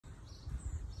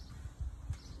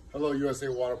Hello USA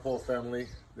Water Polo family.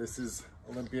 This is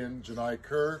Olympian Genai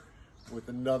Kerr with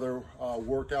another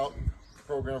workout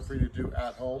program for you to do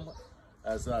at home,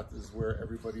 as that is where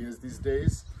everybody is these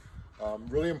days.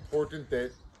 Really important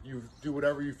that you do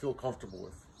whatever you feel comfortable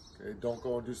with. Okay? Don't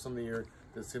go and do something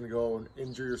that's going to go and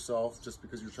injure yourself just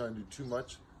because you're trying to do too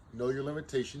much. Know your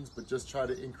limitations, but just try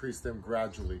to increase them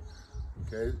gradually.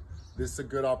 Okay? This is a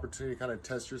good opportunity to kind of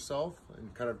test yourself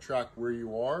and kind of track where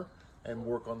you are and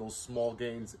work on those small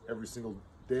gains every single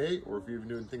day, or if you're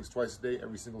doing things twice a day,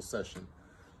 every single session.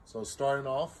 So starting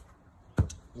off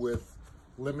with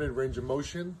limited range of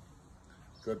motion,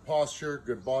 good posture,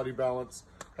 good body balance.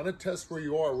 Kind of test where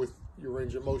you are with your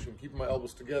range of motion. Keeping my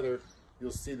elbows together,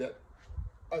 you'll see that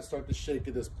I start to shake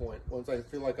at this point. Once I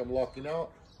feel like I'm locking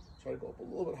out, try to go up a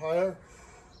little bit higher.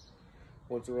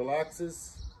 Once it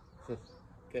relaxes,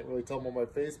 can't really tell them on my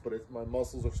face, but my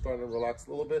muscles are starting to relax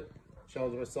a little bit.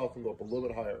 Challenge myself and go up a little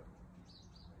bit higher.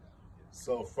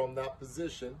 So from that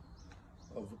position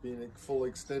of being fully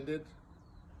extended,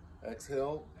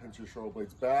 exhale, pinch your shoulder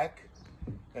blades back.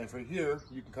 And from here,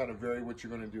 you can kind of vary what you're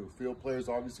going to do. Field players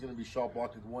obviously going to be shot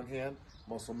blocked with one hand,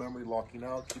 muscle memory locking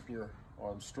out, keeping your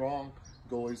arms strong,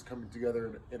 goalies coming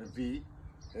together in a V.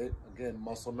 Okay? Again,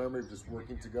 muscle memory, just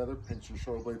working together, pinch your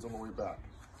shoulder blades on the way back.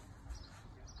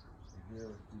 Here,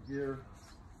 here,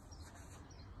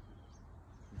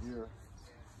 here.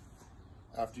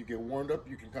 After you get warmed up,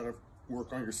 you can kind of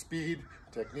work on your speed,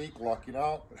 technique, locking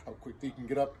out, how quickly you can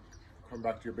get up, come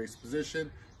back to your base position.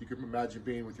 You can imagine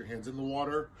being with your hands in the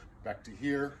water, back to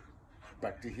here,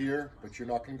 but you're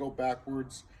not going to go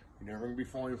backwards. You're never going to be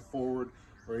falling forward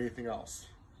or anything else.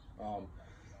 So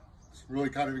really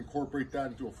kind of incorporate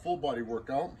that into a full body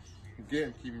workout.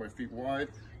 Again, keeping my feet wide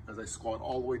as I squat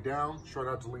all the way down. Try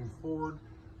not to lean forward.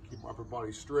 Keep my upper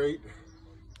body straight.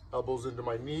 Elbows into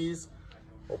my knees.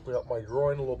 Open up my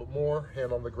groin a little bit more,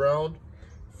 hand on the ground.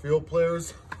 Field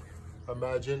players,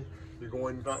 imagine you're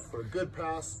going not for a good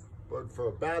pass, but for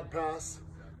a bad pass.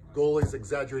 Goalies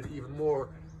exaggerate even more.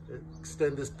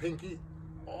 Extend this pinky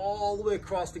all the way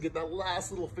across to get that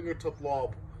last little fingertip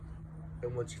lob.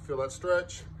 And once you feel that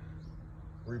stretch,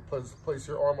 place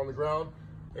your arm on the ground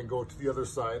and go to the other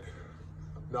side.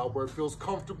 Now where it feels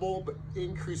comfortable, but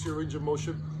increase your range of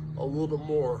motion a little bit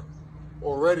more.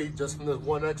 Already, just from this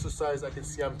one exercise, I can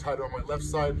see I'm tighter on my left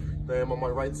side than I am on my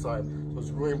right side. So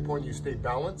it's really important you stay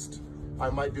balanced.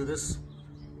 I might do this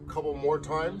a couple more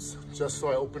times just so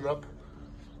I open up,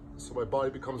 so my body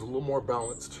becomes a little more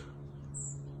balanced.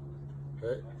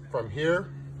 Okay, from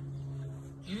here,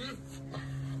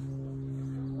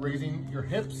 raising your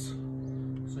hips,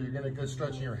 so you're getting a good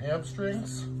stretch in your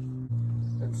hamstrings,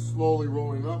 and slowly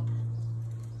rolling up.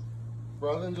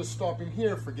 Rather than just stopping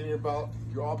here, forgetting about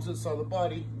your opposite side of the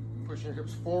body, pushing your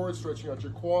hips forward, stretching out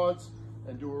your quads,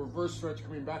 and do a reverse stretch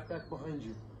coming back behind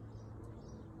you.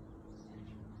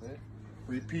 Okay?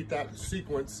 Repeat that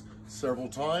sequence several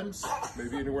times,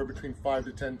 maybe anywhere between 5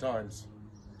 to 10 times.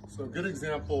 So a good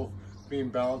example of being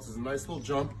balanced is a nice little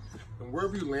jump, and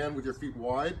wherever you land with your feet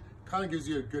wide, kind of gives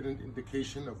you a good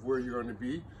indication of where you're going to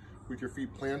be with your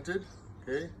feet planted.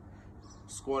 Okay,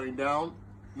 squatting down.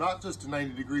 Not just to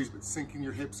 90 degrees, but sinking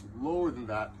your hips lower than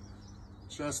that.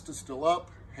 Chest is still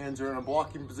up, hands are in a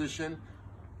blocking position.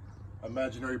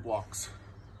 Imaginary blocks,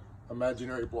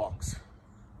 imaginary blocks.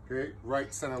 Okay,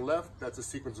 right, center, left, that's a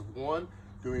sequence of 1,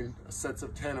 doing sets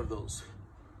of 10 of those.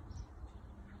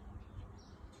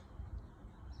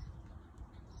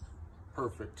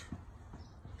 Perfect.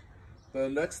 The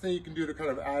next thing you can do to kind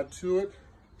of add to it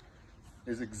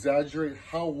is exaggerate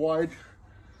how wide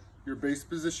your base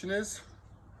position is.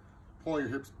 Pull your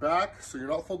hips back, so you're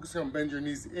not focusing on bend your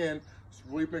knees in, just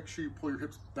really make sure you pull your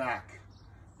hips back.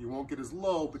 You won't get as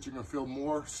low, but you're gonna feel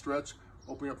more stretch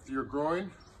opening up through your groin.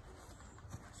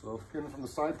 So again, from the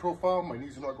side profile, my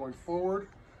knees are not going forward,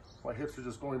 my hips are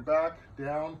just going back,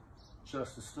 down,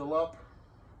 chest is still up,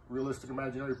 realistic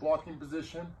imaginary blocking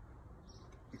position,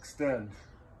 extend,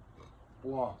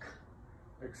 block,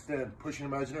 extend, pushing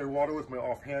imaginary water with my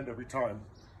offhand every time.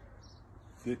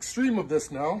 The extreme of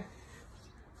this now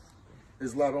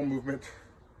is lateral movement,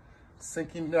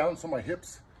 sinking down so my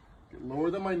hips get lower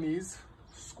than my knees,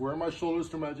 square my shoulders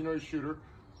to imaginary shooter,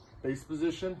 base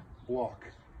position, block,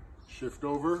 shift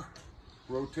over,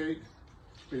 rotate,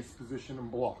 base position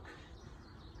and block,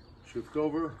 shift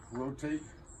over, rotate,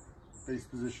 base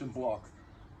position, block.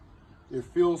 It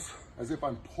feels as if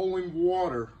I'm pulling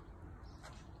water,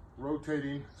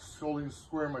 rotating,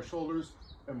 squaring my shoulders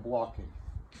and blocking.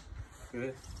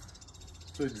 Okay.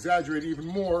 To exaggerate even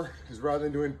more is rather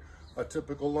than doing a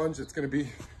typical lunge, it's going to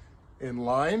be in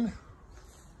line.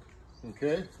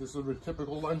 Okay, this is a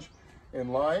typical lunge in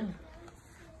line.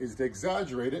 is to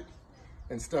exaggerate it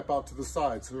and step out to the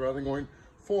side. So rather than going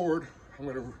forward, I'm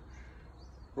gonna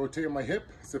rotate my hip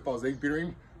as if I was egg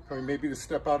beatering, coming maybe to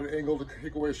step out at an angle to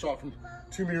take away a shot from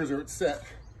 2 meters or it's set.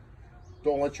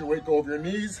 Don't let your weight go over your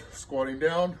knees, squatting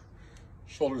down,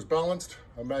 shoulders balanced,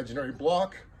 imaginary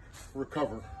block,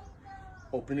 recover.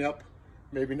 Opening up,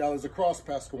 maybe now there's a cross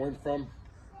pass going from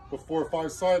the 4 or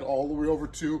 5 side all the way over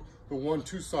to the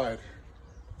 1-2 side.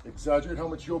 Exaggerate how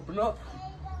much you open up,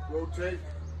 rotate,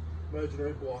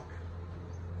 imaginary block,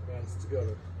 hands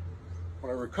together.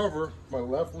 When I recover, my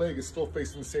left leg is still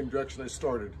facing the same direction I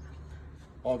started.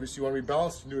 Obviously you want to be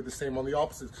balanced and do it the same on the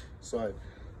opposite side.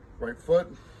 Right foot,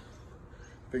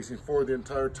 facing forward the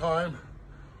entire time,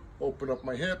 open up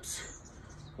my hips,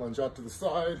 lunge out to the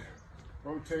side,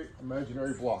 rotate,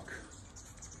 imaginary block.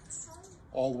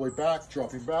 All the way back,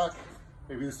 dropping back.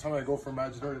 Maybe this time I go for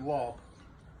imaginary lob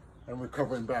and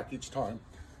recovering back each time.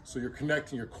 So you're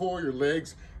connecting your core, your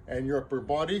legs, and your upper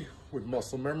body with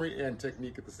muscle memory and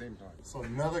technique at the same time. So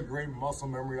another great muscle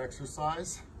memory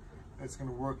exercise. It's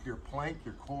gonna work your plank,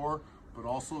 your core, but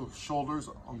also shoulders.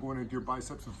 I'm going into your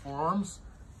biceps and forearms.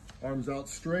 Arms out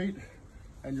straight,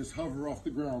 and just hover off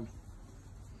the ground.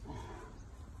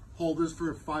 Hold this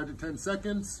for 5 to 10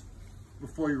 seconds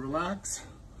before you relax,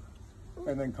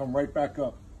 and then come right back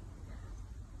up.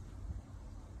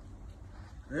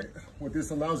 Okay. What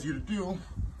this allows you to do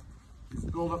is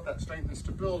build up that strength and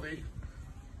stability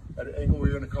at an angle where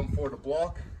you're going to come forward to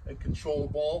block and control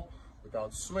the ball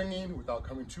without swinging, without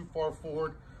coming too far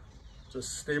forward,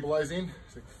 just stabilizing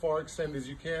as far extend as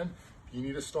you can. If you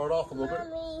need to start off a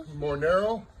little bit more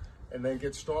narrow and then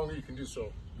get stronger, you can do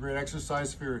so. Great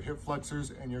exercise for your hip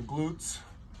flexors and your glutes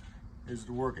is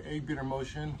to work egg beater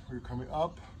motion where you're coming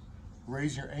up,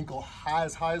 raise your ankle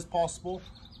as high as possible,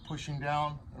 pushing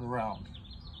down and around.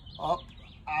 Up,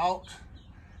 out,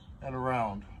 and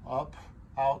around. Up,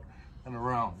 out, and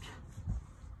around.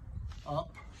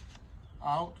 Up,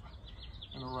 out,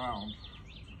 and around.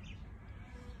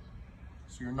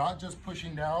 So you're not just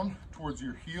pushing down towards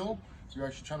your heel, so you're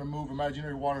actually trying to move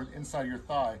imaginary water inside your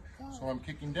thigh. So when I'm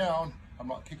kicking down, I'm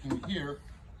not kicking here,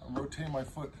 I'm rotating my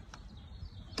foot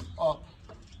up.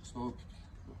 So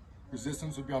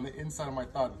resistance would be on the inside of my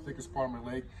thigh, the thickest part of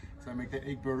my leg, so I make that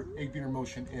egg beater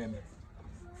motion in.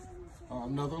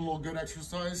 Another little good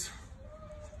exercise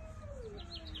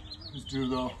is do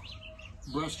the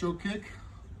breaststroke kick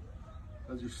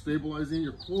as you're stabilizing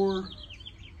your core.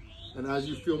 And as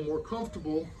you feel more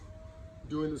comfortable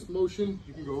doing this motion,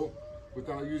 you can go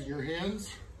without using your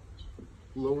hands,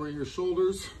 lowering your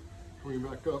shoulders, coming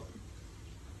back up.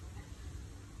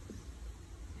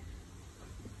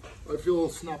 I feel a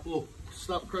little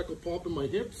snap, crackle, pop in my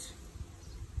hips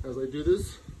as I do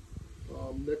this.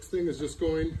 Next thing is just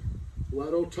going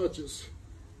lateral touches,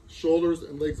 shoulders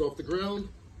and legs off the ground,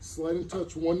 sliding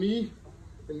touch one knee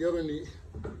and the other knee.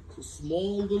 So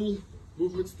small little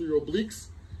movements through your obliques,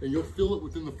 and you'll feel it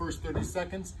within the first 30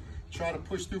 seconds. Try to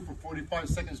push through for 45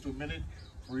 seconds to a minute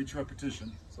for each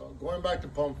repetition. So going back to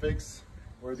pump fakes,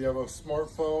 whether you have a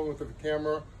smartphone with a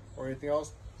camera or anything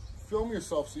else, film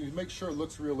yourself so you make sure it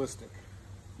looks realistic.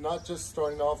 Not just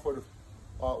starting off with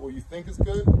what you think is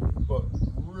good, but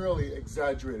really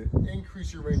exaggerate it.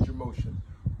 Increase your range of motion.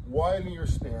 Widen your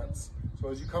stance. So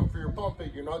as you come for your pump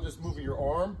fake, you're not just moving your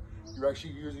arm, you're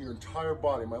actually using your entire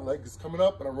body. My leg is coming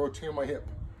up and I'm rotating my hip.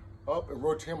 Up and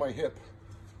rotating my hip.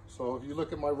 So if you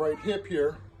look at my right hip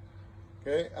here,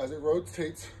 okay, as it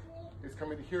rotates, it's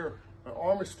coming to here. My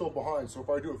arm is still behind, so if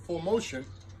I do it full motion,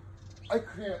 I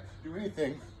can't do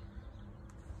anything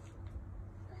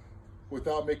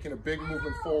without making a big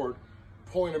movement forward,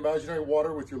 pulling imaginary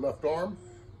water with your left arm,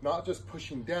 not just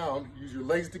pushing down. Use your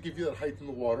legs to give you that height in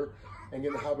the water and get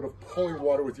in the habit of pulling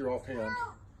water with your offhand.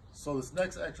 So this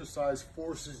next exercise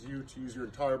forces you to use your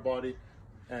entire body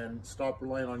and stop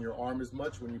relying on your arm as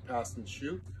much when you pass and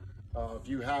shoot. If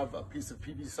you have a piece of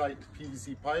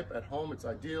PVC pipe at home, it's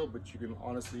ideal, but you can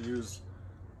honestly use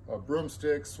a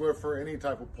broomstick, Swiffer, any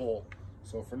type of pole.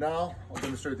 So for now, I'll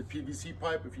demonstrate the PVC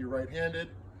pipe. If you're right-handed,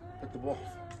 put the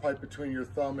pipe between your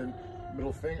thumb and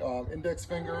middle finger, index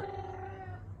finger,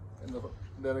 and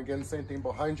then again, same thing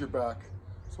behind your back.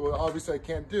 So what obviously I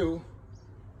can't do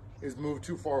is move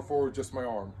too far forward, just my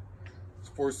arm. It's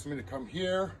forcing me to come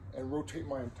here and rotate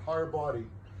my entire body.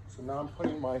 So now I'm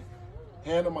putting my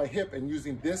hand on my hip and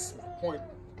using this point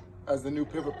as the new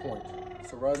pivot point.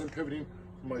 So rather than pivoting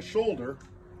from my shoulder,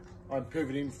 I'm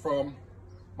pivoting from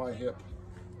my hip.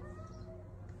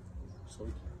 So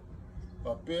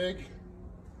a big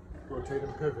rotate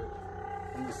and pivot.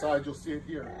 From the side, you'll see it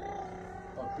here.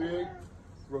 A big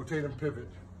rotate and pivot.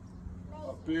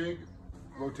 A big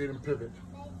rotate and pivot.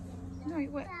 No,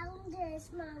 what? Found this,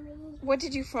 Mommy. What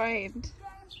did you find?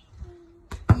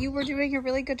 You were doing a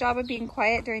really good job of being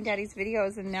quiet during Daddy's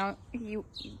videos, and now you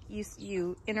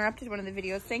interrupted one of the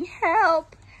videos saying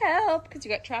help, help, because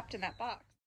you got trapped in that box.